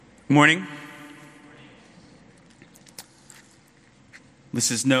Good morning.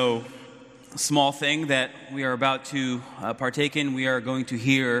 This is no small thing that we are about to partake in. We are going to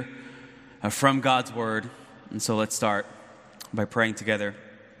hear from God's Word. And so let's start by praying together.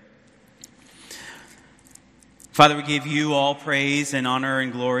 Father, we give you all praise and honor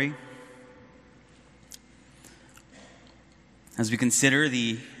and glory. As we consider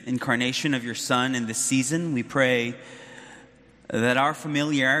the incarnation of your Son in this season, we pray that our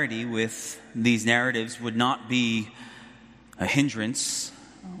familiarity with these narratives would not be a hindrance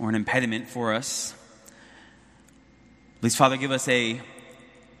or an impediment for us. Please, Father, give us a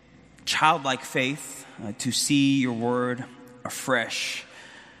childlike faith to see your word afresh,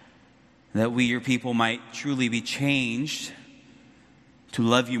 that we, your people, might truly be changed to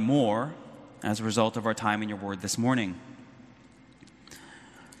love you more as a result of our time in your word this morning.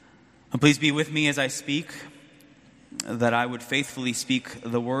 And please be with me as I speak, that I would faithfully speak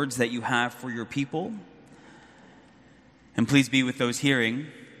the words that you have for your people. And please be with those hearing.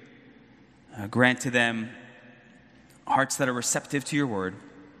 Grant to them hearts that are receptive to your word.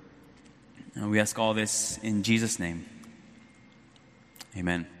 And we ask all this in Jesus' name.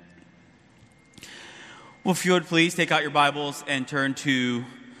 Amen. Well, if you would please take out your Bibles and turn to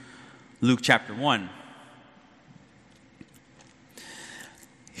Luke chapter 1.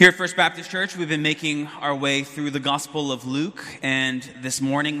 Here at First Baptist Church, we've been making our way through the Gospel of Luke, and this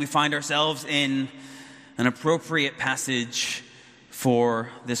morning we find ourselves in an appropriate passage for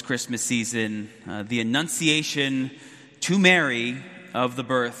this Christmas season, the Annunciation to Mary of the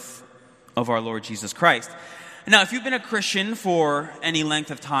birth of our Lord Jesus Christ. Now, if you've been a Christian for any length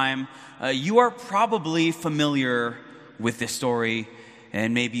of time, you are probably familiar with this story,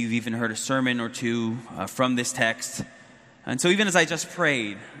 and maybe you've even heard a sermon or two from this text. And so even as I just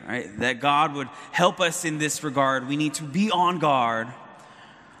prayed, right, that God would help us in this regard, we need to be on guard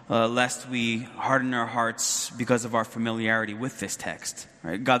lest we harden our hearts because of our familiarity with this text.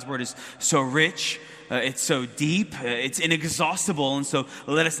 Right? God's word is so rich, it's so deep, it's inexhaustible, and so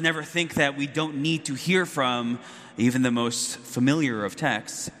let us never think that we don't need to hear from even the most familiar of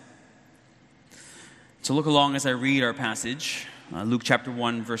texts. So look along as I read our passage, Luke chapter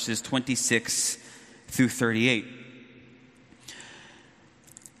 1, verses 26 through 38.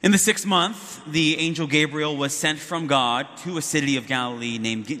 In the 6th month, the angel Gabriel was sent from God to a city of Galilee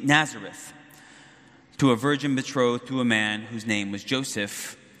named Nazareth, to a virgin betrothed to a man whose name was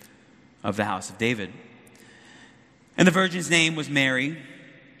Joseph of the house of David. And the virgin's name was Mary.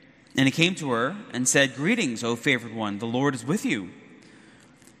 And he came to her and said, "Greetings, O favored one, the Lord is with you."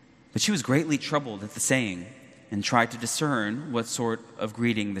 But she was greatly troubled at the saying, and tried to discern what sort of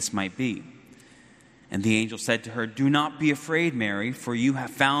greeting this might be. And the angel said to her, "Do not be afraid, Mary, for you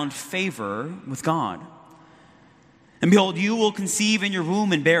have found favor with God. And behold, you will conceive in your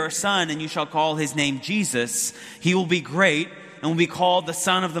womb and bear a son, and you shall call his name Jesus. He will be great and will be called the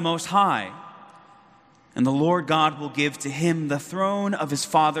Son of the Most High. And the Lord God will give to him the throne of his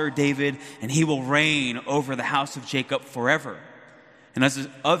father David, and he will reign over the house of Jacob forever. And as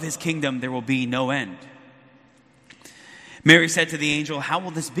of his kingdom there will be no end." Mary said to the angel, "How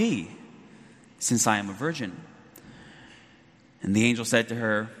will this be, since I am a virgin?" And the angel said to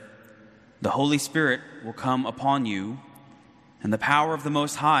her, "The Holy Spirit will come upon you, and the power of the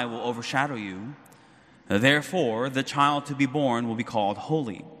Most High will overshadow you. Therefore, the child to be born will be called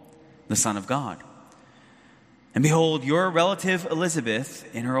Holy, the Son of God. And behold, your relative Elizabeth,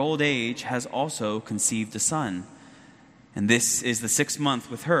 in her old age, has also conceived a son. And this is the 6th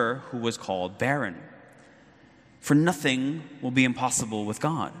month with her who was called barren. For nothing will be impossible with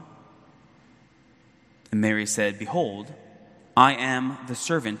God." And Mary said, "Behold, I am the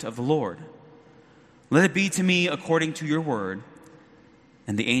servant of the Lord. Let it be to me according to your word."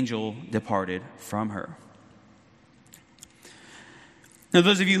 And the angel departed from her. Now,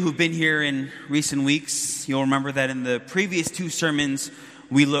 those of you who've been here in recent weeks, you'll remember that in the previous 2 sermons,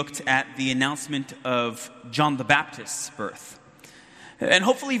 we looked at the announcement of John the Baptist's birth. And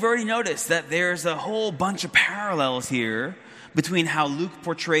hopefully you've already noticed that there's a whole bunch of parallels here between how Luke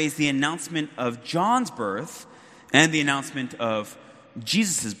portrays the announcement of John's birth and the announcement of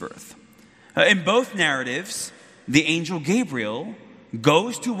Jesus' birth. In both narratives, the angel Gabriel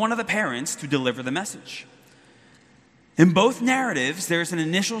goes to one of the parents to deliver the message. In both narratives, there's an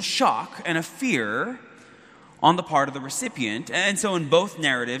initial shock and a fear on the part of the recipient. And so in both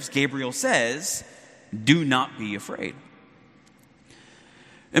narratives, Gabriel says, "Do not be afraid."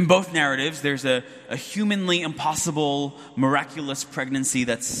 In both narratives, there's a humanly impossible, miraculous pregnancy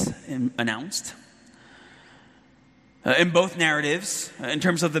that's announced. In both narratives, in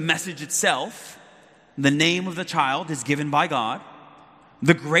terms of the message itself, the name of the child is given by God.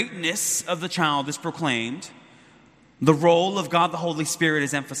 the greatness of the child is proclaimed, the role of God the Holy Spirit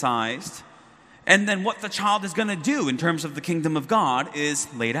is emphasized, and then what the child is going to do in terms of the kingdom of God is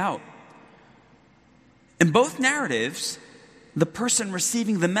laid out. In both narratives, the person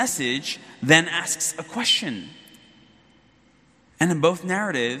receiving the message then asks a question. And in both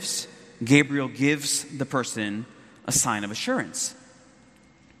narratives, Gabriel gives the person a sign of assurance.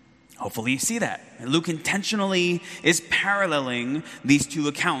 Hopefully you see that. Luke intentionally is paralleling these two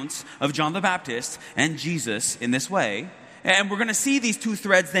accounts of John the Baptist and Jesus in this way. And we're going to see these two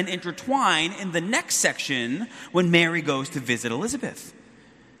threads then intertwine in the next section when Mary goes to visit Elizabeth.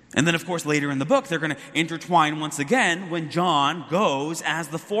 And then, of course, later in the book, they're going to intertwine once again when John goes as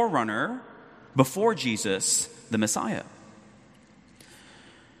the forerunner before Jesus, the Messiah.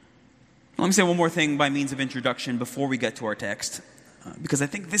 Let me say one more thing by means of introduction before we get to our text, because I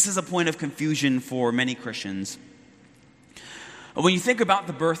think this is a point of confusion for many Christians. When you think about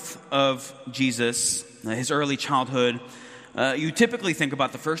the birth of Jesus, his early childhood, you typically think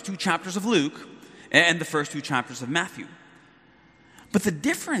about the first two chapters of Luke and the first two chapters of Matthew. But the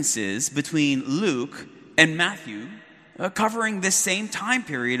differences between Luke and Matthew, covering this same time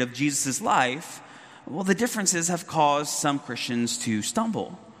period of Jesus' life, well, the differences have caused some Christians to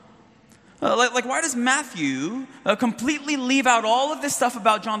stumble. Like, why does Matthew completely leave out all of this stuff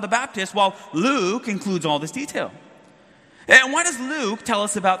about John the Baptist while Luke includes all this detail? And why does Luke tell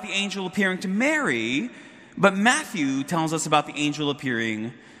us about the angel appearing to Mary, but Matthew tells us about the angel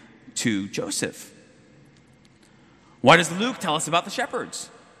appearing to Joseph? Why does Luke tell us about the shepherds,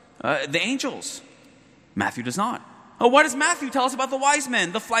 the angels? Matthew does not. Why does Matthew tell us about the wise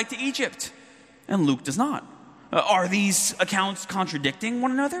men, the flight to Egypt? And Luke does not. Are these accounts contradicting one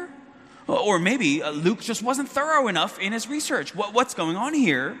another? Or maybe Luke just wasn't thorough enough in his research. What's going on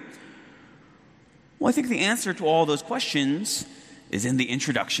here? Well, I think the answer to all those questions is in the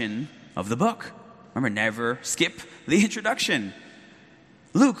introduction of the book. Remember, never skip the introduction.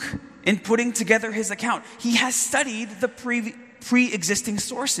 Luke, in putting together his account, he has studied the pre-existing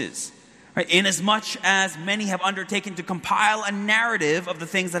sources. Right? Inasmuch as many have undertaken to compile a narrative of the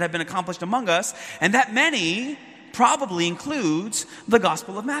things that have been accomplished among us, and that many probably includes the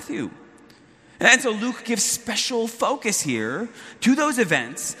Gospel of Matthew. And so Luke gives special focus here to those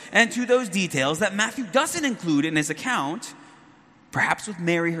events and to those details that Matthew doesn't include in his account, perhaps with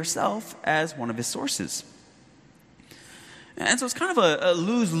Mary herself as one of his sources. And so it's kind of a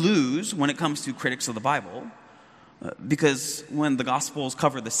lose-lose when it comes to critics of the Bible, because when the Gospels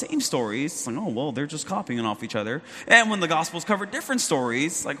cover the same stories, it's like, oh, well, they're just copying off each other. And when the Gospels cover different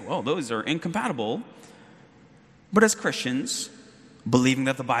stories, it's like, well, those are incompatible. But as Christians, believing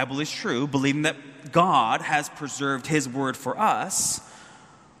that the Bible is true, believing that God has preserved his word for us,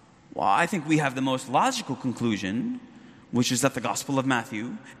 well, I think we have the most logical conclusion, which is that the Gospel of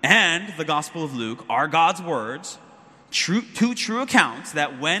Matthew and the Gospel of Luke are God's words, two true accounts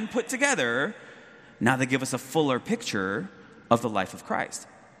that when put together, now they give us a fuller picture of the life of Christ.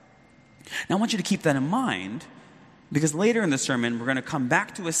 Now I want you to keep that in mind, because later in the sermon, we're going to come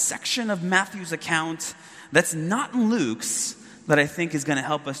back to a section of Matthew's account that's not in Luke's, that I think is going to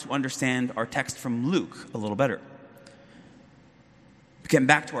help us to understand our text from Luke a little better. Getting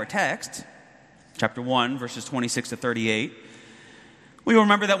back to our text, chapter 1, verses 26 to 38, we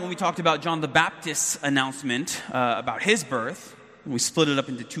remember that when we talked about John the Baptist's announcement about his birth, we split it up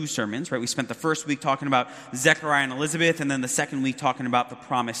into two sermons, right? We spent the first week talking about Zechariah and Elizabeth, and then the second week talking about the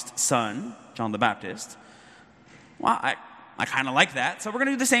promised son, John the Baptist. Well, I kind of like that. So we're going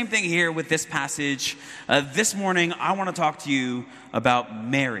to do the same thing here with this passage. This morning, I want to talk to you about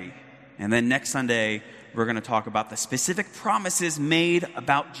Mary. And then next Sunday, we're going to talk about the specific promises made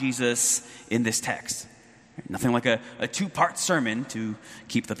about Jesus in this text. Nothing like a two-part sermon to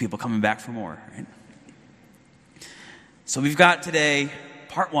keep the people coming back for more. Right? So we've got today,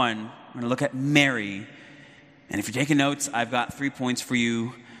 part one, we're going to look at Mary. And if you're taking notes, I've got 3 points for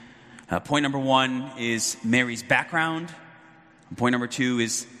you. Point number 1 is Mary's background. Point number 2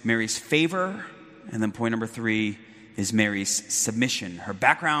 is Mary's favor. And then point number 3 is Mary's submission. Her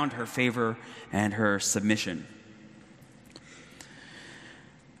background, her favor, and her submission.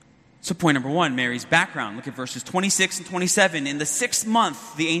 So point number 1, Mary's background. Look at verses 26 and 27. In the 6th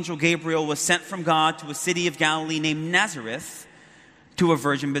month, the angel Gabriel was sent from God to a city of Galilee named Nazareth, to a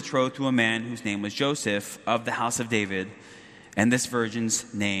virgin betrothed to a man whose name was Joseph, of the house of David. And this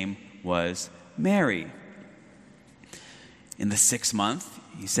virgin's name was Mary. In the 6th month,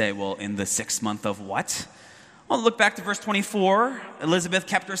 you say, well, in the 6th month of what? Well, look back to verse 24. Elizabeth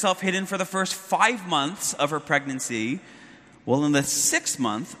kept herself hidden for the first 5 months of her pregnancy. Well, in the 6th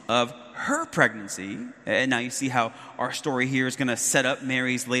month of her pregnancy, and now you see how our story here is going to set up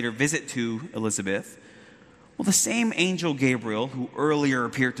Mary's later visit to Elizabeth. Well, the same angel Gabriel who earlier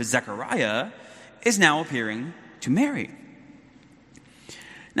appeared to Zechariah is now appearing to Mary.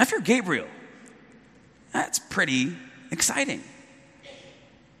 Now, if you're Gabriel, that's pretty exciting.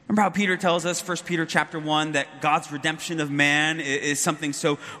 Remember how Peter tells us, 1 Peter chapter 1, that God's redemption of man is something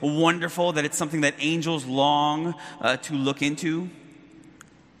so wonderful that it's something that angels long to look into?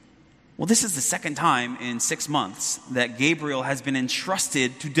 Well, this is the second time in 6 months that Gabriel has been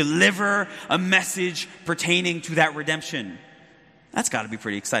entrusted to deliver a message pertaining to that redemption. That's got to be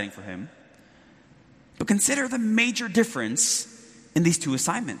pretty exciting for him. But consider the major difference in these two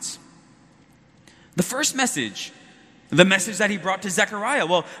assignments. The first message, the message that he brought to Zechariah,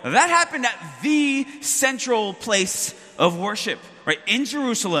 well, that happened at the central place of worship, right? In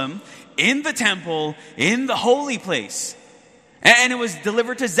Jerusalem, in the temple, in the holy place. And it was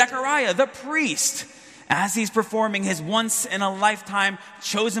delivered to Zechariah, the priest, as he's performing his once-in-a-lifetime,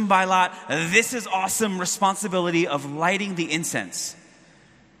 chosen by lot, this is awesome responsibility of lighting the incense.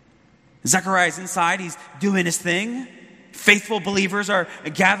 Zechariah's inside, he's doing his thing. Faithful believers are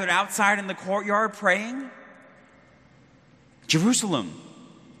gathered outside in the courtyard praying. Jerusalem,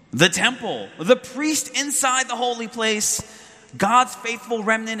 the temple, the priest inside the holy place, God's faithful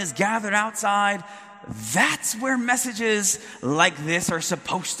remnant is gathered outside. That's where messages like this are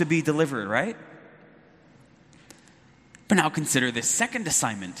supposed to be delivered, right? But now consider this second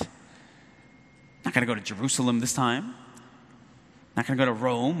assignment. Not going to go to Jerusalem this time. Not going to go to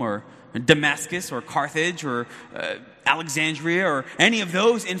Rome or Damascus or Carthage or Alexandria or any of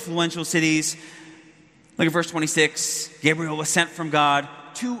those influential cities. Look at verse 26. Gabriel was sent from God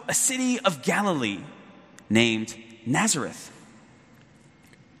to a city of Galilee named Nazareth.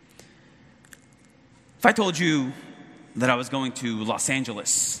 If I told you that I was going to Los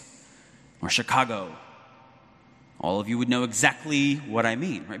Angeles or Chicago, all of you would know exactly what I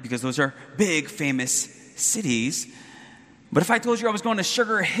mean, right? Because those are big, famous cities. But if I told you I was going to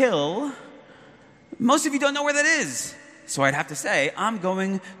Sugar Hill, most of you don't know where that is. So I'd have to say, I'm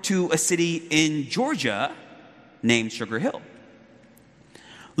going to a city in Georgia named Sugar Hill.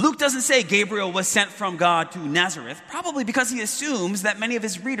 Luke doesn't say Gabriel was sent from God to Nazareth, probably because he assumes that many of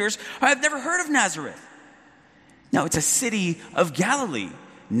his readers have never heard of Nazareth. No, it's a city of Galilee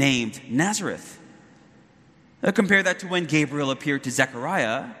named Nazareth. Compare that to when Gabriel appeared to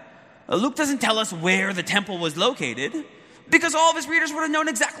Zechariah. Luke doesn't tell us where the temple was located, because all of his readers would have known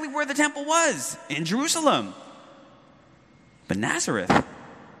exactly where the temple was, in Jerusalem. But Nazareth,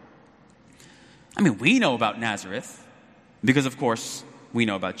 I mean, we know about Nazareth, because of course we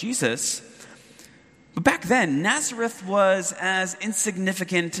know about Jesus. But back then, Nazareth was as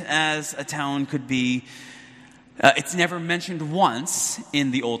insignificant as a town could be. It's never mentioned once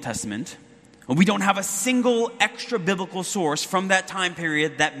in the Old Testament. We don't have a single extra biblical source from that time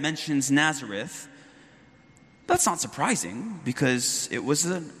period that mentions Nazareth. That's not surprising, because it was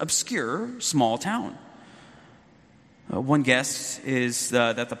an obscure small town. One guess is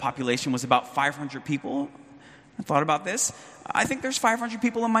that the population was about 500 people. I thought about this. I think there's 500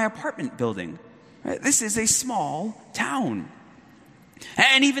 people in my apartment building. This is a small town.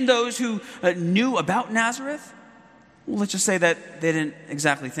 And even those who knew about Nazareth, well, let's just say that they didn't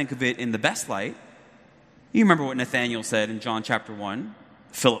exactly think of it in the best light. You remember what Nathanael said in John chapter 1.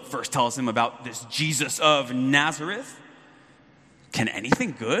 Philip first tells him about this Jesus of Nazareth. Can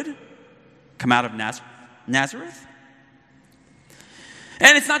anything good come out of Nazareth?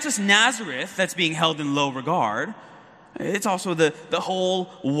 And it's not just Nazareth that's being held in low regard. It's also the whole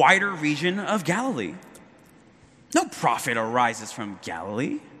wider region of Galilee. No prophet arises from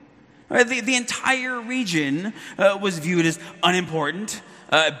Galilee. The entire region was viewed as unimportant,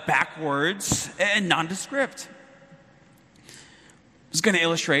 backwards, and nondescript. I was going to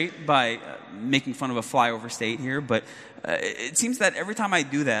illustrate by making fun of a flyover state here, but it seems that every time I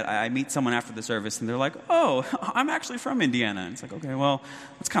do that, I meet someone after the service, and they're like, oh, I'm actually from Indiana. And it's like, okay, well,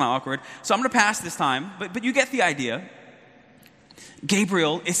 that's kind of awkward. So I'm going to pass this time, but you get the idea.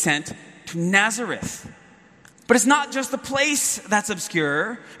 Gabriel is sent to Nazareth. But it's not just the place that's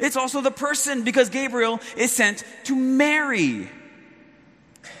obscure, it's also the person, because Gabriel is sent to Mary.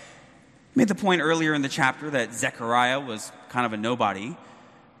 I made the point earlier in the chapter that Zechariah was kind of a nobody,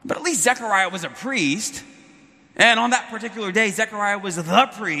 but at least Zechariah was a priest. And on that particular day, Zechariah was the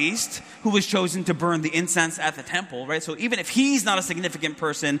priest who was chosen to burn the incense at the temple, right? So even if he's not a significant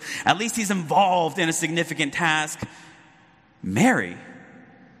person, at least he's involved in a significant task. Mary,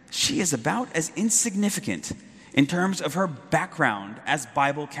 she is about as insignificant in terms of her background as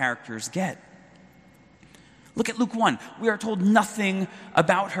Bible characters get. Look at Luke 1. We are told nothing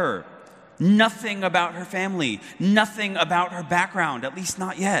about her. Nothing about her family. Nothing about her background, at least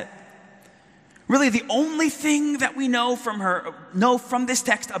not yet. Really, the only thing that we know from this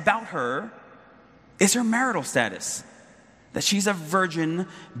text about her is her marital status. That she's a virgin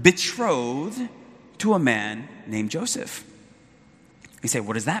betrothed to a man named Joseph. You say,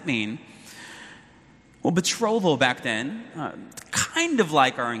 what does that mean? Well, betrothal back then, kind of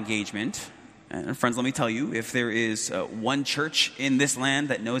like our engagement. And friends, let me tell you, if there is one church in this land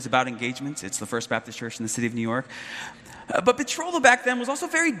that knows about engagements, it's the First Baptist Church in the city of New York. But betrothal back then was also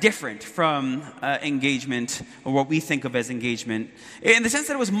very different from engagement, or what we think of as engagement, in the sense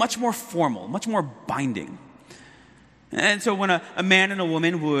that it was much more formal, much more binding. And so when a man and a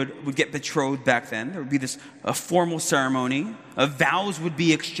woman would get betrothed back then, there would be a formal ceremony. Vows would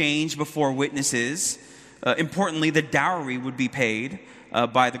be exchanged before witnesses. Importantly, the dowry would be paid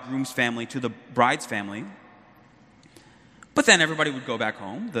by the groom's family to the bride's family. But then everybody would go back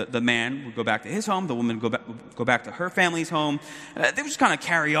home. The man would go back to his home. The woman would go back to her family's home. They would just kind of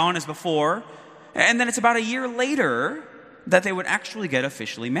carry on as before. And then it's about a year later that they would actually get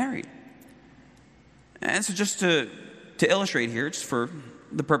officially married. And so just to illustrate here, just for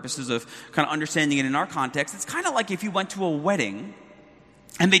the purposes of kind of understanding it in our context, it's kind of like if you went to a wedding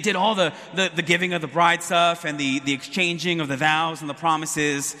and they did all the giving of the bride stuff and the exchanging of the vows and the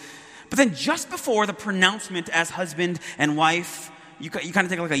promises. But then just before the pronouncement as husband and wife, you kind of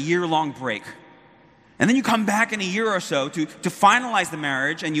take like a year-long break. And then you come back in a year or so to finalize the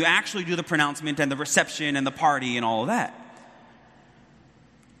marriage, and you actually do the pronouncement and the reception and the party and all of that.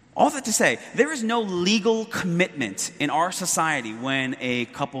 All that to say, there is no legal commitment in our society when a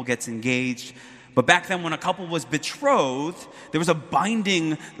couple gets engaged. But back then, when a couple was betrothed, there was a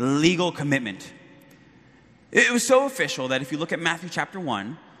binding legal commitment. It was so official that if you look at Matthew chapter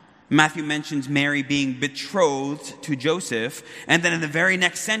 1, Matthew mentions Mary being betrothed to Joseph, and then in the very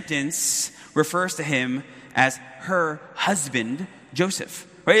next sentence refers to him as her husband, Joseph.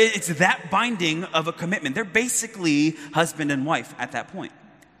 Right? It's that binding of a commitment. They're basically husband and wife at that point.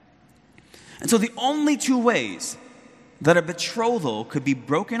 And so the only two ways that a betrothal could be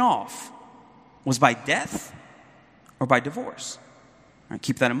broken off was by death or by divorce. All right,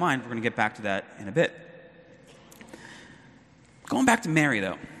 keep that in mind. We're going to get back to that in a bit. Going back to Mary,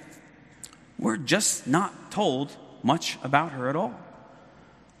 though, we're just not told much about her at all.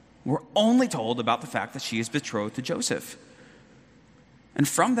 We're only told about the fact that she is betrothed to Joseph. And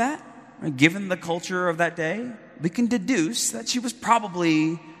from that, given the culture of that day, we can deduce that she was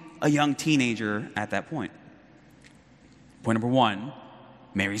probably a young teenager at that point. Point number one,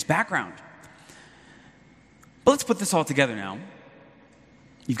 Mary's background. But let's put this all together now.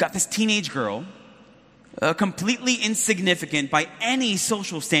 You've got this teenage girl, completely insignificant by any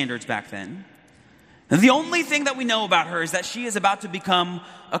social standards back then. And the only thing that we know about her is that she is about to become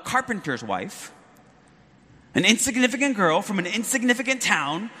a carpenter's wife. An insignificant girl from an insignificant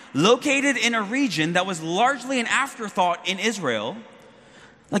town located in a region that was largely an afterthought in Israel.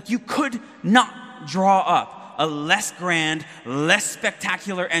 Like, you could not draw up a less grand, less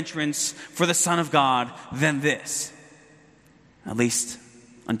spectacular entrance for the Son of God than this. At least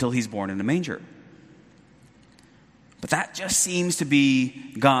until he's born in a manger. But that just seems to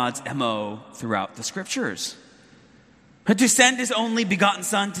be God's MO throughout the Scriptures. To send his only begotten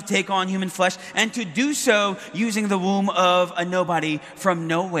Son to take on human flesh, and to do so using the womb of a nobody from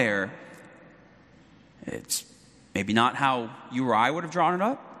nowhere. It's maybe not how you or I would have drawn it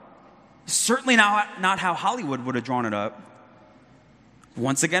up. Certainly not how Hollywood would have drawn it up.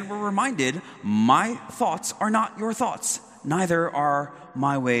 Once again, we're reminded, my thoughts are not your thoughts. Neither are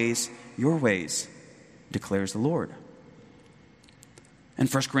my ways your ways, declares the Lord. In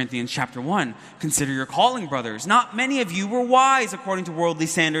 1 Corinthians chapter 1, consider your calling, brothers. Not many of you were wise according to worldly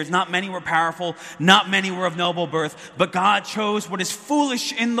standards. Not many were powerful. Not many were of noble birth. But God chose what is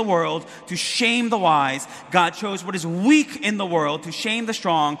foolish in the world to shame the wise. God chose what is weak in the world to shame the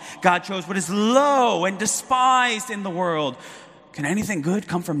strong. God chose what is low and despised in the world. Can anything good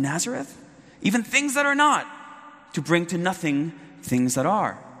come from Nazareth? Even things that are not, to bring to nothing things that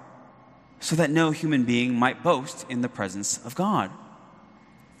are, so that no human being might boast in the presence of God.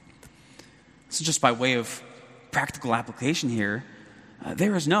 So just by way of practical application here,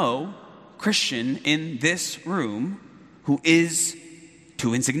 there is no Christian in this room who is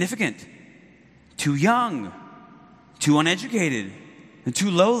too insignificant, too young, too uneducated, and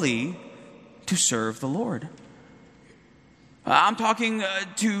too lowly to serve the Lord. I'm talking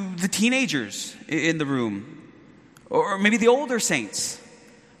to the teenagers in the room, or maybe the older saints,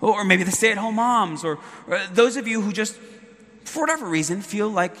 or maybe the stay-at-home moms, or those of you who just, for whatever reason, feel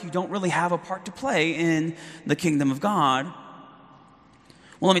like you don't really have a part to play in the kingdom of God.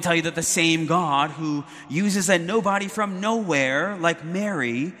 Well, let me tell you that the same God who uses a nobody from nowhere like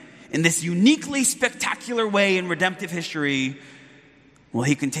Mary in this uniquely spectacular way in redemptive history, well,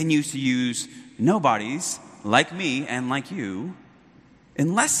 he continues to use nobodies like me and like you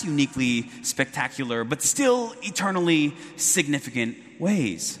in less uniquely spectacular, but still eternally significant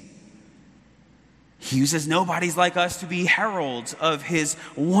ways. He uses nobodies like us to be heralds of his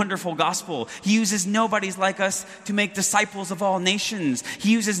wonderful gospel. He uses nobodies like us to make disciples of all nations.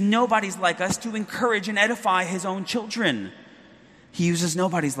 He uses nobodies like us to encourage and edify his own children. He uses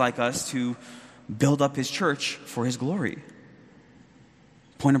nobodies like us to build up his church for his glory.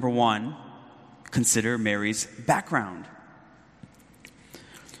 Point number 1, consider Mary's background.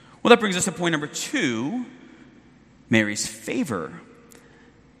 Well, that brings us to point number 2, Mary's favor.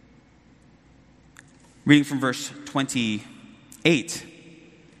 Reading from verse 28.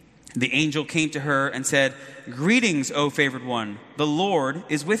 The angel came to her and said, "Greetings, O favored one, the Lord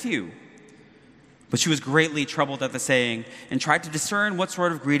is with you." But she was greatly troubled at the saying and tried to discern what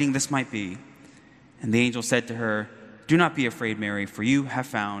sort of greeting this might be. And the angel said to her, "Do not be afraid, Mary, for you have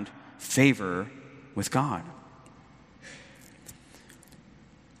found favor with God."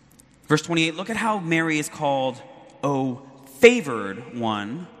 Verse 28, look at how Mary is called, "O favored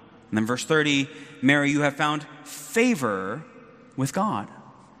one." And then verse 30, "Mary, you have found favor with God."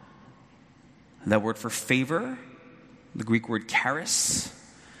 That word for favor, the Greek word charis,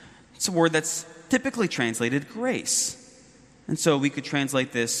 it's a word that's typically translated grace. And so we could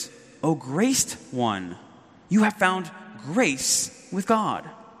translate this, "O graced one, you have found grace with God."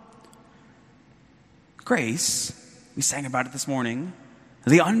 Grace, we sang about it this morning,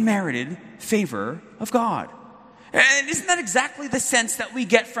 the unmerited favor of God. And isn't that exactly the sense that we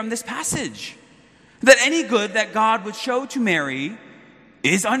get from this passage? That any good that God would show to Mary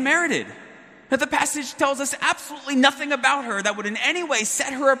is unmerited. That the passage tells us absolutely nothing about her that would in any way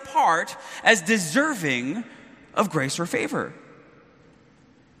set her apart as deserving of grace or favor.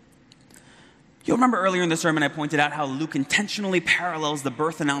 You'll remember earlier in the sermon I pointed out how Luke intentionally parallels the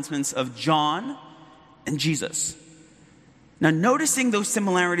birth announcements of John and Jesus. Now, noticing those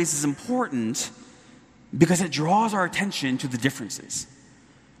similarities is important because it draws our attention to the differences.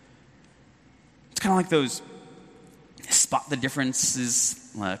 It's kind of like those spot the differences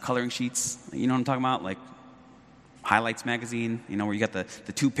coloring sheets. You know what I'm talking about? Like Highlights magazine, where you got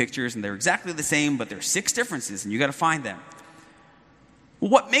the two pictures and they're exactly the same, but there's 6 differences and you got to find them. Well,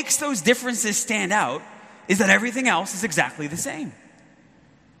 what makes those differences stand out is that everything else is exactly the same.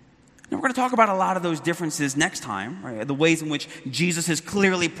 Now, we're going to talk about a lot of those differences next time, right? The ways in which Jesus is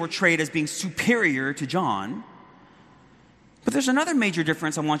clearly portrayed as being superior to John. But there's another major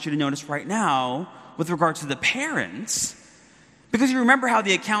difference I want you to notice right now with regard to the parents. Because you remember how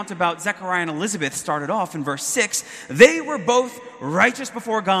the account about Zechariah and Elizabeth started off in verse 6. They were both righteous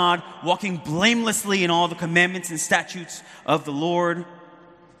before God, walking blamelessly in all the commandments and statutes of the Lord.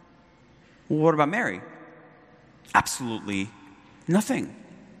 Well, what about Mary? Absolutely nothing.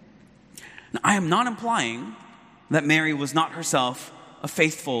 Now, I am not implying that Mary was not herself a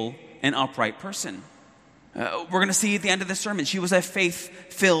faithful and upright person. We're going to see at the end of the sermon, she was a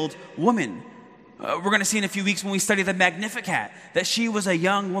faith-filled woman. We're going to see in a few weeks when we study the Magnificat that she was a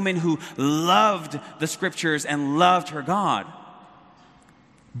young woman who loved the scriptures and loved her God.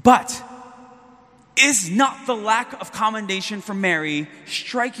 But is not the lack of commendation for Mary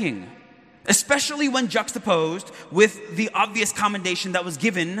striking? Especially when juxtaposed with the obvious commendation that was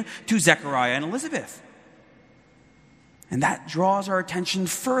given to Zechariah and Elizabeth. And that draws our attention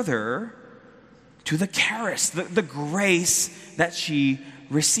further to the charis, the grace that she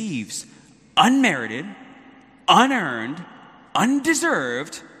receives. Unmerited, unearned,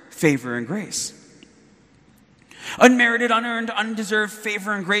 undeserved favor and grace. Unmerited, unearned, undeserved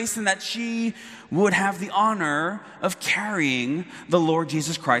favor and grace, and that she would have the honor of carrying the Lord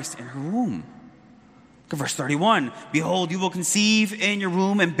Jesus Christ in her womb. Look at verse 31. "Behold, you will conceive in your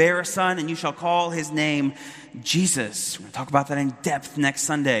womb and bear a son, and you shall call his name Jesus." We're going to talk about that in depth next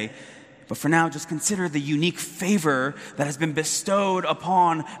Sunday. But for now, just consider the unique favor that has been bestowed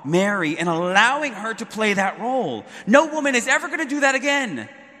upon Mary in allowing her to play that role. No woman is ever going to do that again.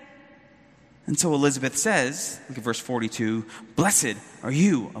 And so Elizabeth says, look at verse 42, "Blessed are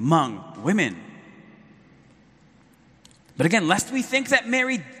you among women." But again, lest we think that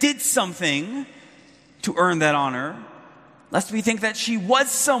Mary did something to earn that honor, lest we think that she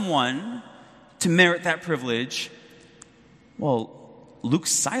was someone to merit that privilege, well,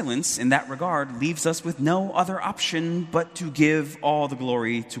 Luke's silence in that regard leaves us with no other option but to give all the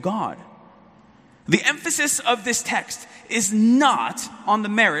glory to God. The emphasis of this text is not on the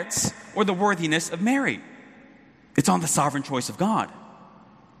merits or the worthiness of Mary. It's on the sovereign choice of God.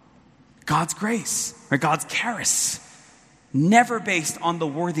 God's grace, or God's charis, never based on the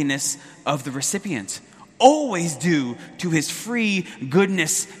worthiness of the recipient, always due to his free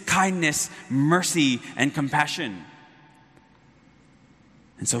goodness, kindness, mercy, and compassion.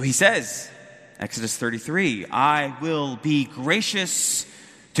 And so he says, Exodus 33, I will be gracious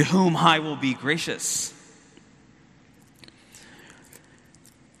to whom I will be gracious.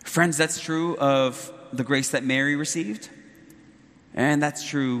 Friends, that's true of the grace that Mary received, and that's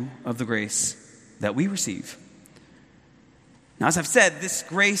true of the grace that we receive. Now, as I've said, this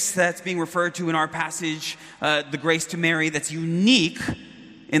grace that's being referred to in our passage, the grace to Mary that's unique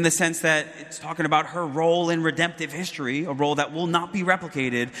in the sense that it's talking about her role in redemptive history, a role that will not be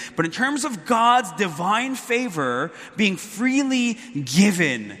replicated. But in terms of God's divine favor being freely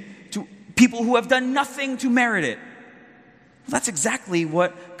given to people who have done nothing to merit it, well, that's exactly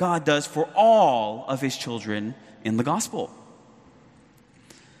what God does for all of his children in the gospel.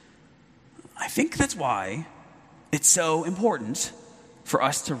 I think that's why it's so important for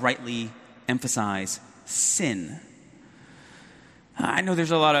us to rightly emphasize sin. I know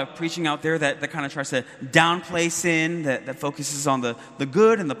there's a lot of preaching out there that kind of tries to downplay sin, that focuses on the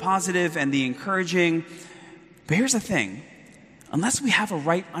good and the positive and the encouraging. But here's the thing. Unless we have a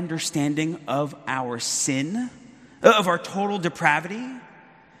right understanding of our sin, of our total depravity,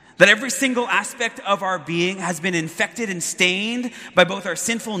 that every single aspect of our being has been infected and stained by both our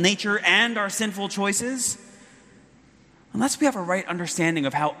sinful nature and our sinful choices, unless we have a right understanding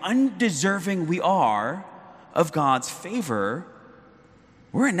of how undeserving we are of God's favor,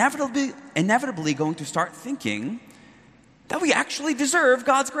 we're inevitably going to start thinking that we actually deserve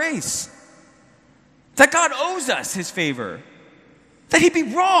God's grace, that God owes us his favor, that he'd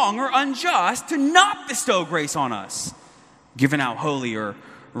be wrong or unjust to not bestow grace on us, given how holy or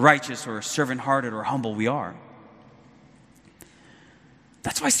righteous or servant-hearted or humble we are.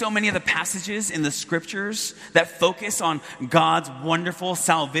 That's why so many of the passages in the scriptures that focus on God's wonderful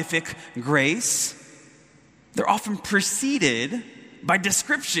salvific grace, they're often preceded by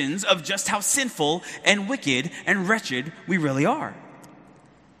descriptions of just how sinful and wicked and wretched we really are.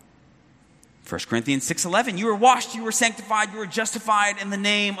 1 Corinthians 6:11, you were washed, you were sanctified, you were justified in the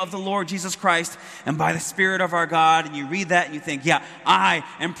name of the Lord Jesus Christ and by the Spirit of our God. And you read that and you think, yeah, I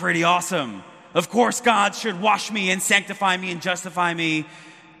am pretty awesome. Of course God should wash me and sanctify me and justify me.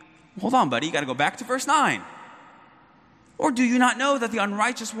 Hold on, buddy, you got to go back to verse 9. Or do you not know that the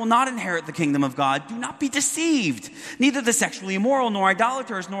unrighteous will not inherit the kingdom of God? Do not be deceived. Neither the sexually immoral, nor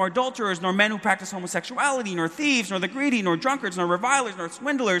idolaters, nor adulterers, nor men who practice homosexuality, nor thieves, nor the greedy, nor drunkards, nor revilers, nor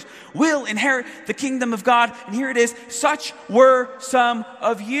swindlers will inherit the kingdom of God. And here it is, such were some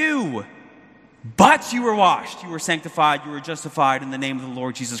of you. But you were washed, you were sanctified, you were justified in the name of the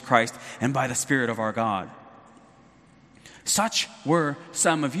Lord Jesus Christ and by the Spirit of our God. Such were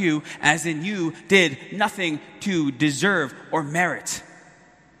some of you, as in you did nothing to deserve or merit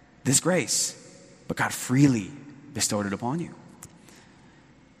this grace, but God freely bestowed it upon you.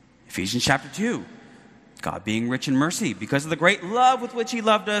 Ephesians chapter 2, God being rich in mercy, because of the great love with which he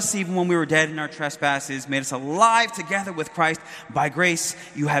loved us, even when we were dead in our trespasses, made us alive together with Christ. By grace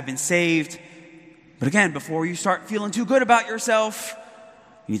you have been saved. But again, before you start feeling too good about yourself,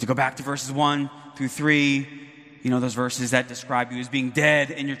 you need to go back to verses 1 through 3. You know, those verses that describe you as being dead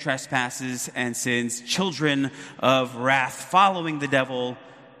in your trespasses and sins, children of wrath, following the devil,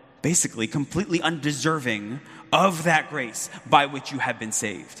 basically completely undeserving of that grace by which you have been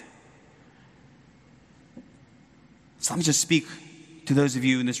saved. So let me just speak to those of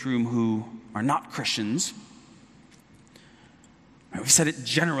you in this room who are not Christians. We said it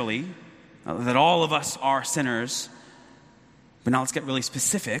generally, that all of us are sinners. But now let's get really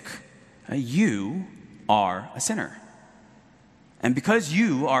specific. You are a sinner. And because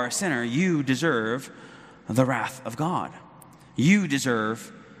you are a sinner, you deserve the wrath of God. You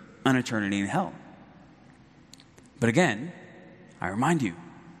deserve an eternity in hell. But again, I remind you,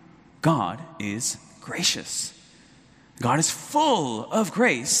 God is gracious. God is full of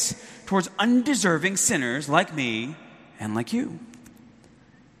grace towards undeserving sinners like me and like you.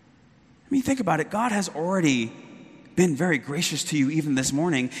 I mean, think about it. God has already been very gracious to you even this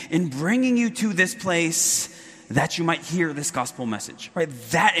morning in bringing you to this place that you might hear this gospel message, right?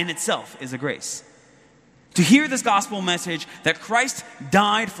 That in itself is a grace. To hear this gospel message that Christ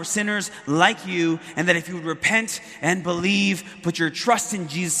died for sinners like you, and that if you would repent and believe, put your trust in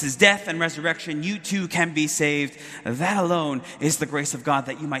Jesus' death and resurrection, you too can be saved. That alone is the grace of God,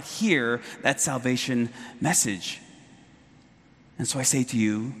 that you might hear that salvation message. And so I say to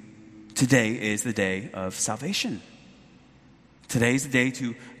you, today is the day of salvation. Today is the day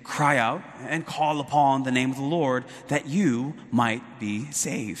to cry out and call upon the name of the Lord that you might be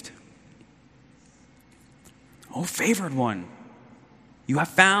saved. O favored one, you have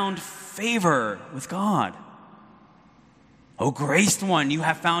found favor with God. O graced one, you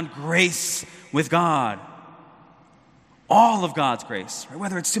have found grace with God. All of God's grace, right?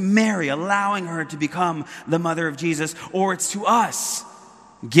 Whether it's to Mary, allowing her to become the mother of Jesus, or it's to us,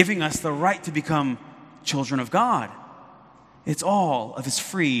 giving us the right to become children of God. It's all of his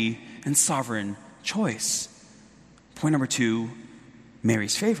free and sovereign choice. Point number 2,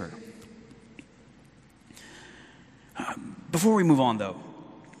 Mary's favor. Before we move on, though,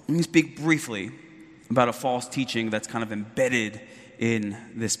 let me speak briefly about a false teaching that's kind of embedded in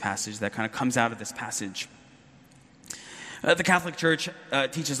this passage, that kind of comes out of this passage. The Catholic Church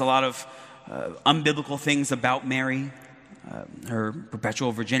teaches a lot of unbiblical things about Mary, her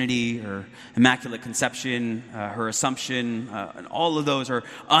perpetual virginity, her immaculate conception, her assumption, and all of those are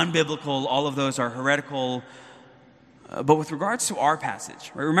unbiblical, all of those are heretical. But with regards to our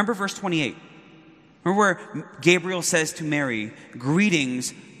passage, right, remember verse 28. Remember where Gabriel says to Mary,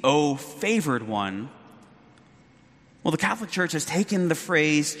 "Greetings, O favored one." Well, the Catholic Church has taken the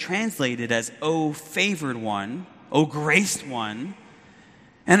phrase translated as "O favored one," "O graced one,"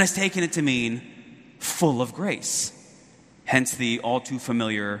 and has taken it to mean full of grace. Hence the all too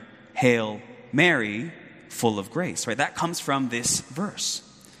familiar "Hail Mary, full of grace," right? That comes from this verse.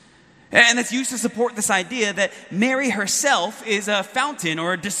 And it's used to support this idea that Mary herself is a fountain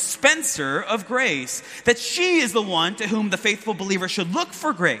or a dispenser of grace, that she is the one to whom the faithful believer should look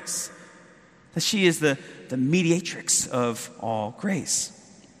for grace, that she is the mediatrix of all grace.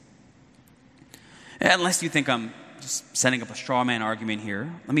 Unless you think I'm just setting up a straw man argument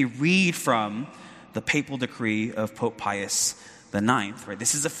here, let me read from the papal decree of Pope Pius IX. Right?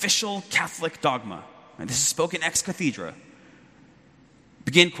 This is official Catholic dogma. Right? This is spoken ex cathedra.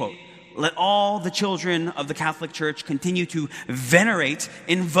 Begin quote. "Let all the children of the Catholic Church continue to venerate,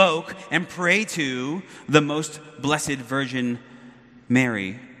 invoke, and pray to the most blessed Virgin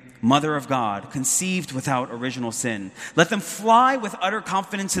Mary, Mother of God, conceived without original sin. Let them fly with utter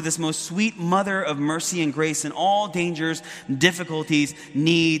confidence to this most sweet Mother of mercy and grace in all dangers, difficulties,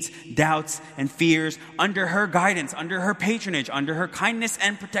 needs, doubts, and fears. Under her guidance, under her patronage, under her kindness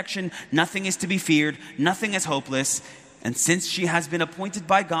and protection, nothing is to be feared, nothing is hopeless. And since she has been appointed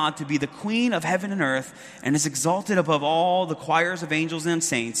by God to be the Queen of heaven and earth, and is exalted above all the choirs of angels and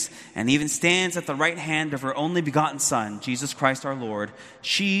saints, and even stands at the right hand of her only begotten Son, Jesus Christ our Lord,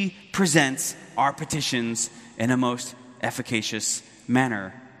 she presents our petitions in a most efficacious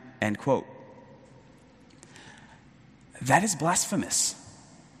manner." End quote. That is blasphemous.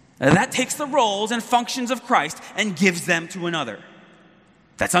 That takes the roles and functions of Christ and gives them to another.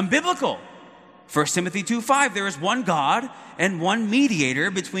 That's unbiblical. 1 Timothy 2:5, there is one God and one mediator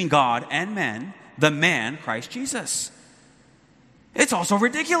between God and men, the man Christ Jesus. It's also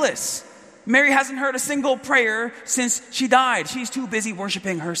ridiculous. Mary hasn't heard a single prayer since she died. She's too busy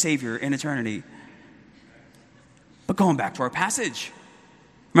worshiping her Savior in eternity. But going back to our passage,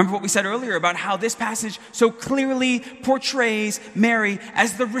 remember what we said earlier about how this passage so clearly portrays Mary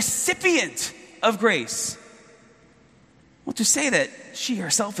as the recipient of grace. Well, to say that she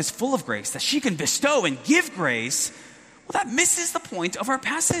herself is full of grace, that she can bestow and give grace, well, that misses the point of our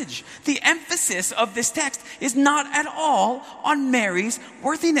passage. The emphasis of this text is not at all on Mary's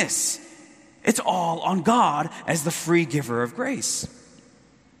worthiness. It's all on God as the free giver of grace.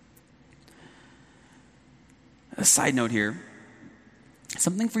 A side note here,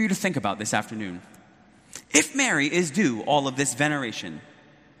 something for you to think about this afternoon. If Mary is due all of this veneration,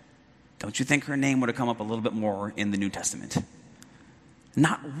 don't you think her name would have come up a little bit more in the New Testament?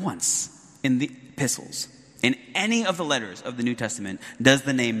 Not once in the epistles, in any of the letters of the New Testament, does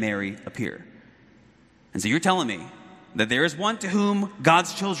the name Mary appear. And so you're telling me that there is one to whom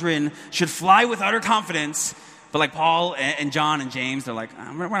God's children should fly with utter confidence, but like Paul and John and James, they're like,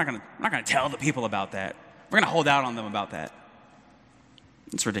 we're not going to tell the people about that. We're going to hold out on them about that.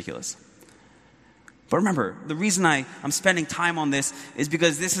 It's ridiculous. But remember, the reason I'm spending time on this is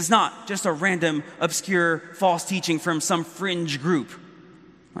because this is not just a random, obscure, false teaching from some fringe group.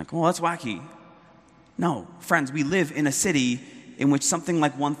 Like, well, that's wacky. No, friends, we live in a city in which something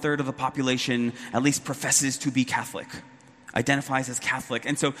like 1/3 of the population at least professes to be Catholic, identifies as Catholic.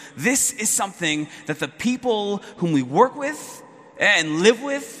 And so this is something that the people whom we work with and live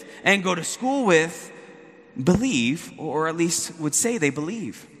with and go to school with believe, or at least would say they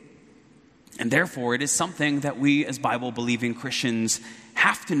believe. And therefore, it is something that we as Bible-believing Christians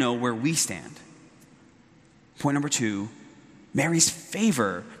have to know where we stand. Point number 2, Mary's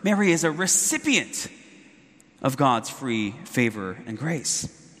favor. Mary is a recipient of God's free favor and grace.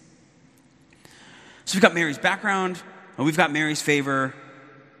 So we've got Mary's background, and we've got Mary's favor.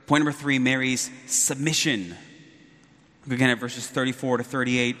 Point number 3, Mary's submission. Look again at verses 34 to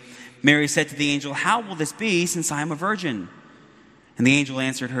 38. Mary said to the angel, "How will this be, since I am a virgin?" And the angel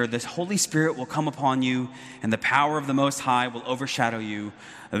answered her, "The Holy Spirit will come upon you, and the power of the Most High will overshadow you.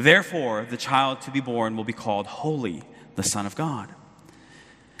 Therefore, the child to be born will be called Holy, the Son of God.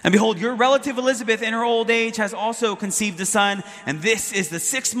 And behold, your relative Elizabeth in her old age has also conceived a son, and this is the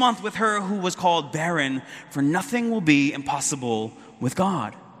 6th month with her who was called barren, for nothing will be impossible with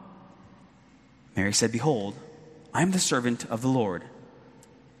God." Mary said, "Behold, I am the servant of the Lord.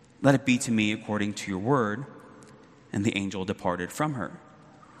 Let it be to me according to your word." And the angel departed from her.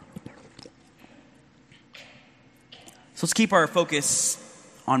 So let's keep our focus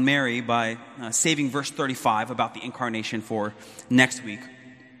on Mary by saving verse 35 about the incarnation for next week.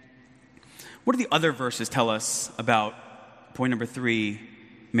 What do the other verses tell us about point number 3,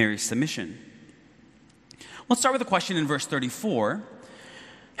 Mary's submission? Let's start with a question in verse 34.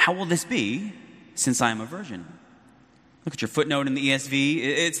 How will this be, since I am a virgin? Look at your footnote in the ESV.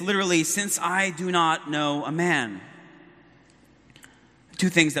 It's literally, since I do not know a man. 2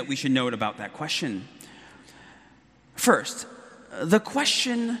 things that we should note about that question. First, the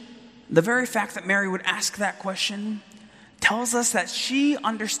question, the very fact that Mary would ask that question, tells us that she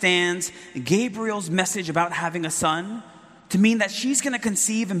understands Gabriel's message about having a son to mean that she's going to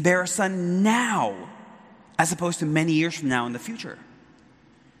conceive and bear a son now, as opposed to many years from now in the future.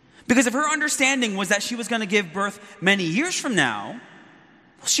 Because if her understanding was that she was going to give birth many years from now,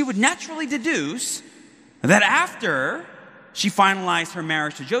 she would naturally deduce that after she finalized her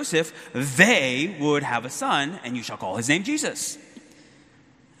marriage to Joseph, they would have a son, and you shall call his name Jesus.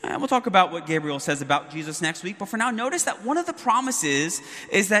 And we'll talk about what Gabriel says about Jesus next week, but for now, notice that one of the promises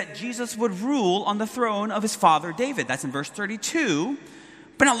is that Jesus would rule on the throne of his father David. That's in verse 32.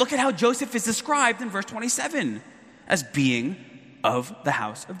 But now look at how Joseph is described in verse 27 as being of the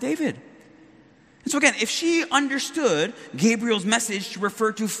house of David. And so again, if she understood Gabriel's message to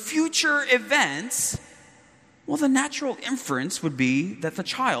refer to future events, well, the natural inference would be that the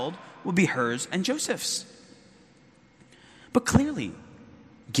child would be hers and Joseph's. But clearly,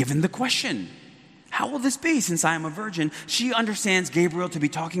 given the question, how will this be since I am a virgin, she understands Gabriel to be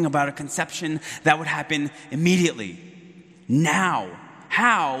talking about a conception that would happen immediately. Now,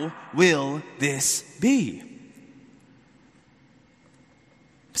 how will this be?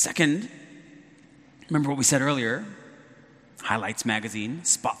 Second, remember what we said earlier, Highlights magazine,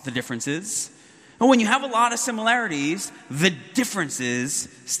 spot the differences. And when you have a lot of similarities, the differences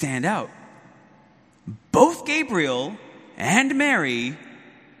stand out. Both Gabriel and Mary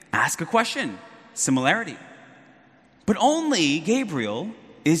ask a question, similarity. But only Gabriel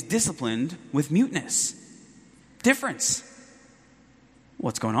is disciplined with muteness. Difference.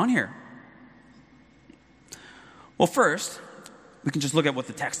 What's going on here? Well, first, we can just look at what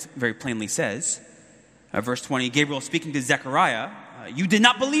the text very plainly says. Verse 20, Gabriel speaking to Zechariah, "You did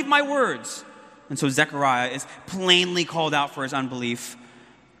not believe my words." And so Zechariah is plainly called out for his unbelief.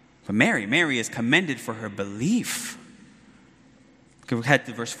 But Mary is commended for her belief. Go ahead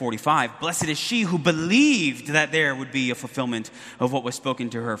to verse 45. "Blessed is she who believed that there would be a fulfillment of what was spoken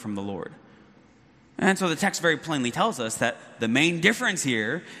to her from the Lord." And so the text very plainly tells us that the main difference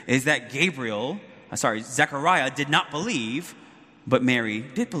here is that Zechariah did not believe, but Mary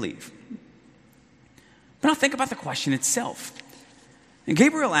did believe. But now think about the question itself. And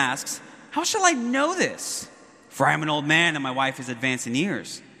Gabriel asks, "How shall I know this? For I am an old man and my wife is advanced in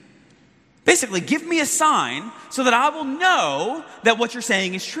years." Basically, give me a sign so that I will know that what you're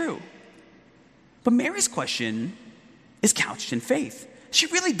saying is true. But Mary's question is couched in faith. She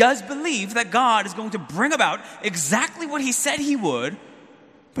really does believe that God is going to bring about exactly what he said he would,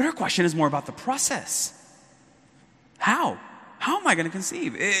 but her question is more about the process. How? How am I going to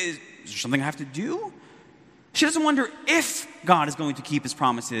conceive? Is there something I have to do? She doesn't wonder if God is going to keep his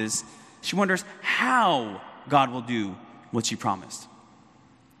promises. She wonders how God will do what she promised.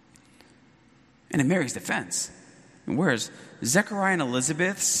 And in Mary's defense, whereas Zechariah and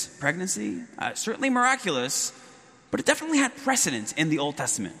Elizabeth's pregnancy, certainly miraculous, but it definitely had precedence in the Old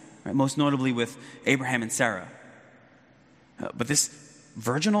Testament, right? Most notably with Abraham and Sarah. But this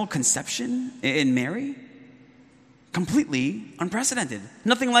virginal conception in Mary, completely unprecedented.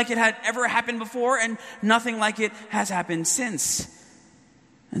 Nothing like it had ever happened before, and nothing like it has happened since.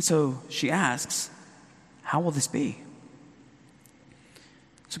 And so she asks, how will this be?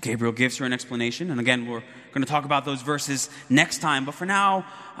 So Gabriel gives her an explanation, and again, we're going to talk about those verses next time. But for now,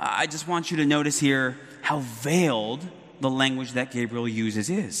 I just want you to notice here how veiled the language that Gabriel uses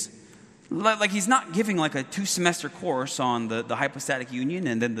is. Like he's not giving like a 2-semester course on the hypostatic union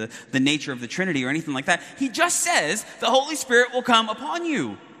and then the nature of the Trinity or anything like that. He just says the Holy Spirit will come upon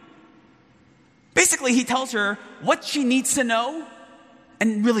you. Basically, he tells her what she needs to know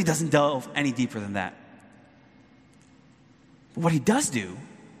and really doesn't delve any deeper than that. But what he does do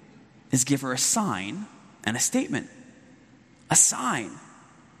is give her a sign and a statement. A sign.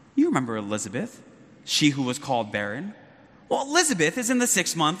 You remember Elizabeth, she who was called barren. Well, Elizabeth is in the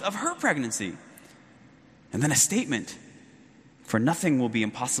 6th month of her pregnancy. And then a statement, for nothing will be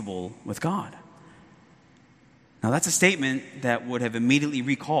impossible with God. Now that's a statement that would have immediately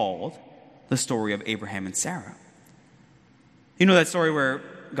recalled the story of Abraham and Sarah. You know that story where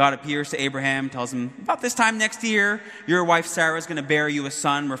God appears to Abraham, tells him, about this time next year, your wife Sarah is going to bear you a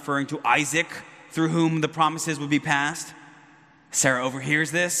son, referring to Isaac, through whom the promises would be passed. Sarah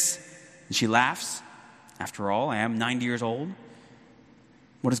overhears this, and she laughs. After all, I am 90 years old.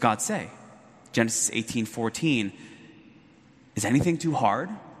 What does God say? Genesis 18:14. Is anything too hard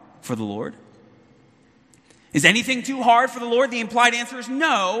for the Lord? Is anything too hard for the Lord? The implied answer is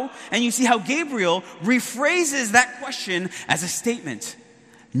no. And you see how Gabriel rephrases that question as a statement.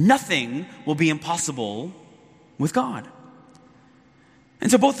 Nothing will be impossible with God.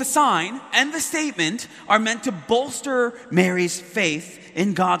 And so both the sign and the statement are meant to bolster Mary's faith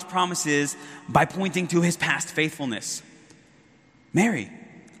in God's promises by pointing to his past faithfulness. Mary,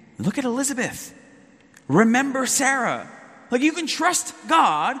 look at Elizabeth. Remember Sarah. Like, you can trust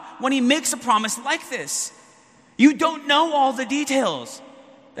God when he makes a promise like this. You don't know all the details.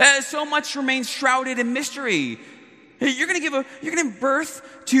 So much remains shrouded in mystery. You're going to give birth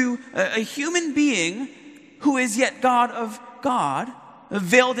to a human being who is yet God of God,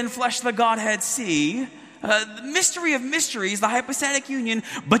 veiled in flesh the Godhead see, the mystery of mysteries, the hypostatic union,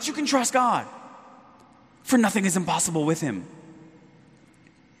 but you can trust God, for nothing is impossible with him.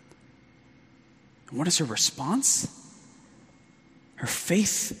 And what is her response? Her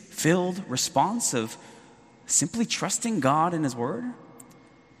faith-filled response of simply trusting God and his word?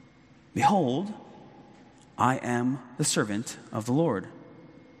 Behold, I am the servant of the Lord.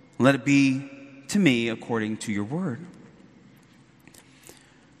 Let it be to me according to your word.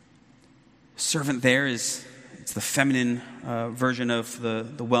 Servant there it's the feminine version of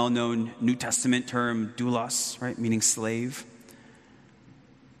the well-known New Testament term doulos, right, meaning slave.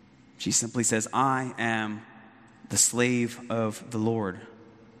 She simply says, I am the slave of the Lord.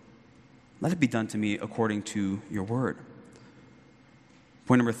 Let it be done to me according to your word.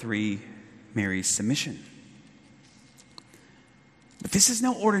 Point number 3, Mary's submission. But this is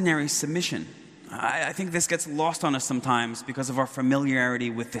no ordinary submission. I think this gets lost on us sometimes because of our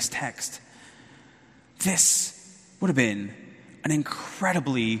familiarity with this text. This would have been an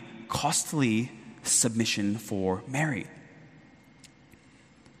incredibly costly submission for Mary.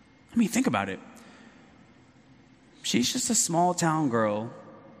 I mean, think about it. She's just a small town girl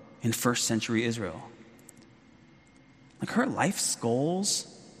in 1st century Israel. Like, her life's goals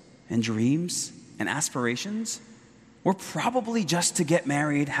and dreams and aspirations were probably just to get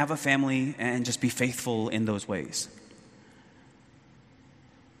married, have a family, and just be faithful in those ways.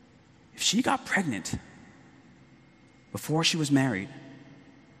 If she got pregnant before she was married,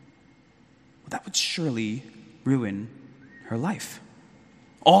 well, that would surely ruin her life.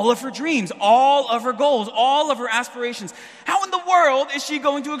 All of her dreams, all of her goals, all of her aspirations. How in the world is she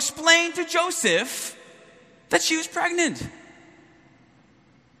going to explain to Joseph that she was pregnant?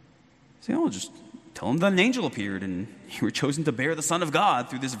 So, just tell him that an angel appeared and you were chosen to bear the Son of God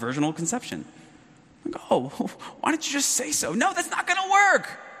through this virginal conception. Like, oh, why didn't you just say so? No, that's not going to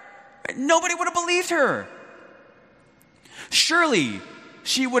work. Nobody would have believed her. Surely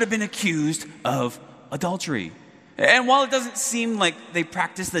she would have been accused of adultery. And while it doesn't seem like they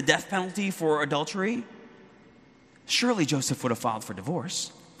practice the death penalty for adultery, surely Joseph would have filed for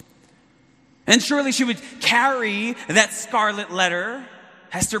divorce. And surely she would carry that scarlet letter,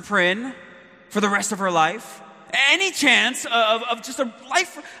 Hester Prynne, for the rest of her life. Any chance of just a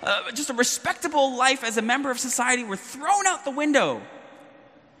life, just a respectable life as a member of society were thrown out the window.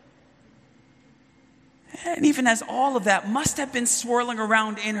 And even as all of that must have been swirling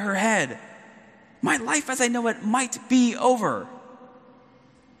around in her head, my life as I know it might be over.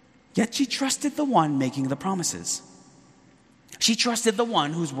 Yet she trusted the one making the promises. She trusted the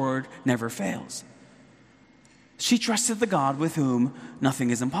one whose word never fails. She trusted the God with whom nothing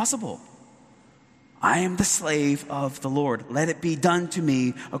is impossible. I am the slave of the Lord. Let it be done to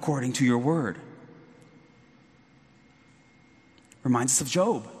me according to your word. Reminds us of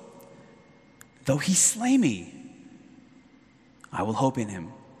Job. Though he slay me, I will hope in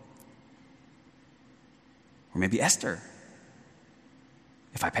him. Or maybe Esther.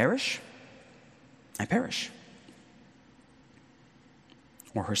 If I perish, I perish.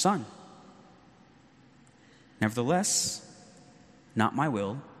 Or her son. Nevertheless, not my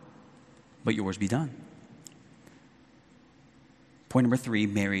will, but yours be done. Point number 3,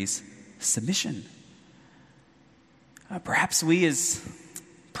 Mary's submission. Perhaps we as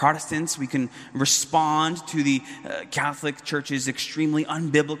Protestants, we can respond to the Catholic Church's extremely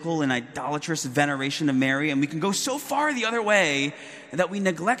unbiblical and idolatrous veneration of Mary, and we can go so far the other way that we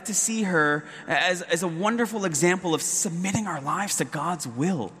neglect to see her as a wonderful example of submitting our lives to God's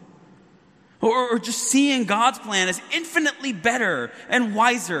will. Or just seeing God's plan as infinitely better and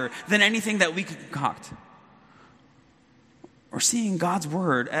wiser than anything that we could concoct. Or seeing God's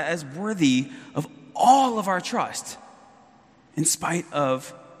word as worthy of all of our trust in spite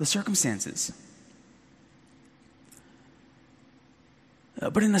of the circumstances.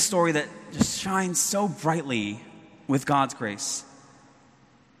 But in a story that just shines so brightly with God's grace,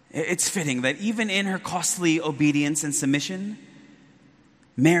 it's fitting that even in her costly obedience and submission,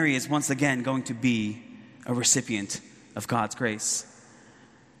 Mary is once again going to be a recipient of God's grace.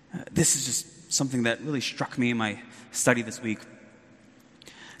 This is just something that really struck me in my study this week.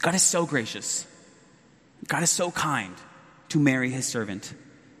 God is so gracious. God is so kind to Mary, his servant.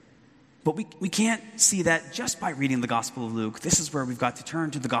 But we can't see that just by reading the Gospel of Luke. This is where we've got to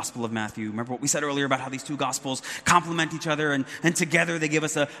turn to the Gospel of Matthew. Remember what we said earlier about how these two Gospels complement each other, and together they give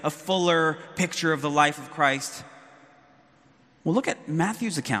us a fuller picture of the life of Christ. Well, look at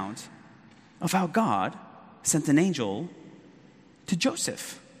Matthew's account of how God sent an angel to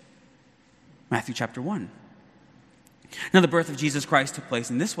Joseph. Matthew chapter 1. Now, the birth of Jesus Christ took place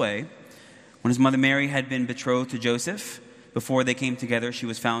in this way. When his mother Mary had been betrothed to Joseph, before they came together, she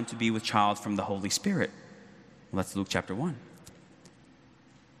was found to be with child from the Holy Spirit. Well, that's Luke chapter 1.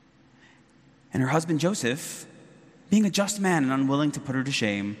 And her husband Joseph, being a just man and unwilling to put her to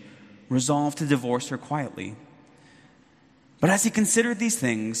shame, resolved to divorce her quietly. But as he considered these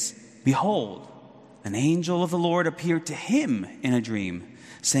things, behold, an angel of the Lord appeared to him in a dream,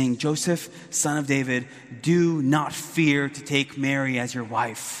 saying, Joseph, son of David, do not fear to take Mary as your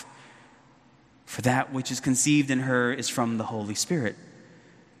wife, for that which is conceived in her is from the Holy Spirit.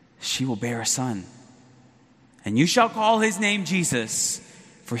 She will bear a son, and you shall call his name Jesus,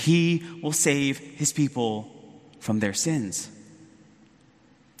 for he will save his people from their sins.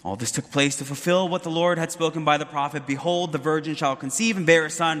 All this took place to fulfill what the Lord had spoken by the prophet. Behold, the virgin shall conceive and bear a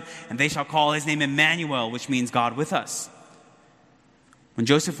son, and they shall call his name Emmanuel, which means God with us. When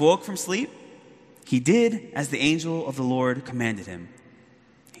Joseph woke from sleep, he did as the angel of the Lord commanded him.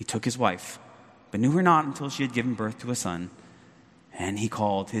 He took his wife, but knew her not until she had given birth to a son, and he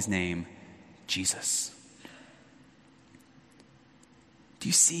called his name Jesus. Do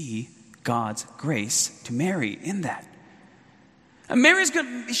you see God's grace to Mary in that?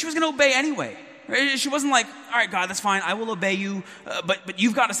 She was going to obey anyway. Right? She wasn't like, all right, God, that's fine. I will obey you. But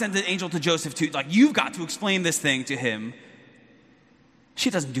you've got to send the angel to Joseph too. Like, you've got to explain this thing to him. She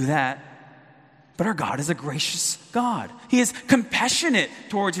doesn't do that. But our God is a gracious God. He is compassionate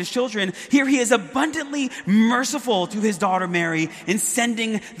towards his children. Here he is abundantly merciful to his daughter Mary in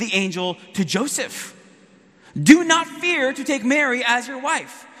sending the angel to Joseph. Do not fear to take Mary as your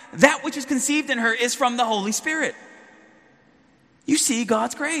wife. That which is conceived in her is from the Holy Spirit. You see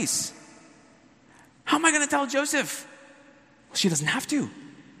God's grace. How am I going to tell Joseph? Well, she doesn't have to,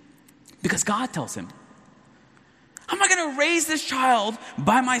 because God tells him. How am I going to raise this child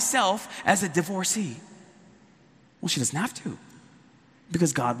by myself as a divorcee? Well, she doesn't have to,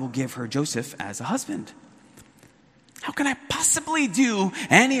 because God will give her Joseph as a husband. How can I possibly do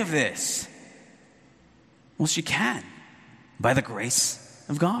any of this? Well, she can, by the grace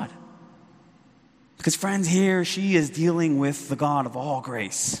of God. Because friends, here she is dealing with the God of all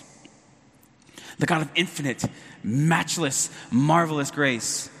grace. The God of infinite, matchless, marvelous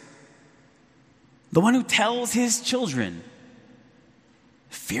grace. The one who tells his children,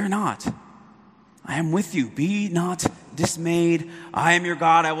 fear not, I am with you. Be not dismayed. I am your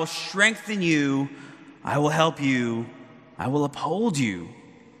God. I will strengthen you. I will help you. I will uphold you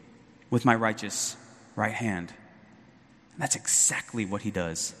with my righteous right hand. And that's exactly what he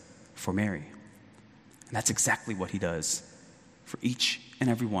does for Mary. And that's exactly what he does for each and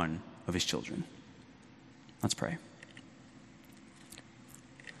every one of his children. Let's pray.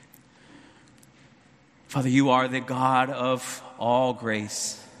 Father, you are the God of all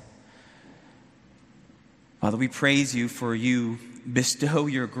grace. Father, we praise you for you bestow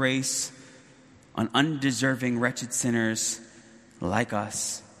your grace on undeserving, wretched sinners like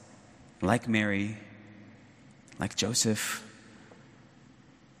us, like Mary, like Joseph,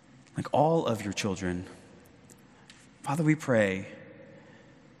 like all of your children. Father, we pray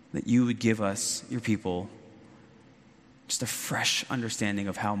that you would give us, your people, just a fresh understanding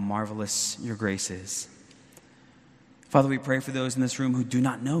of how marvelous your grace is. Father, we pray for those in this room who do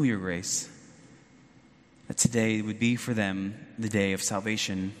not know your grace, that today would be for them the day of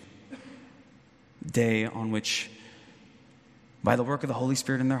salvation, the day on which, by the work of the Holy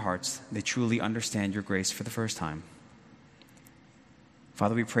Spirit in their hearts, they truly understand your grace for the first time.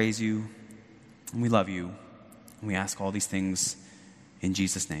 Father, we praise you, and we love you, and we ask all these things in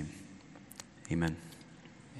Jesus' name. Amen.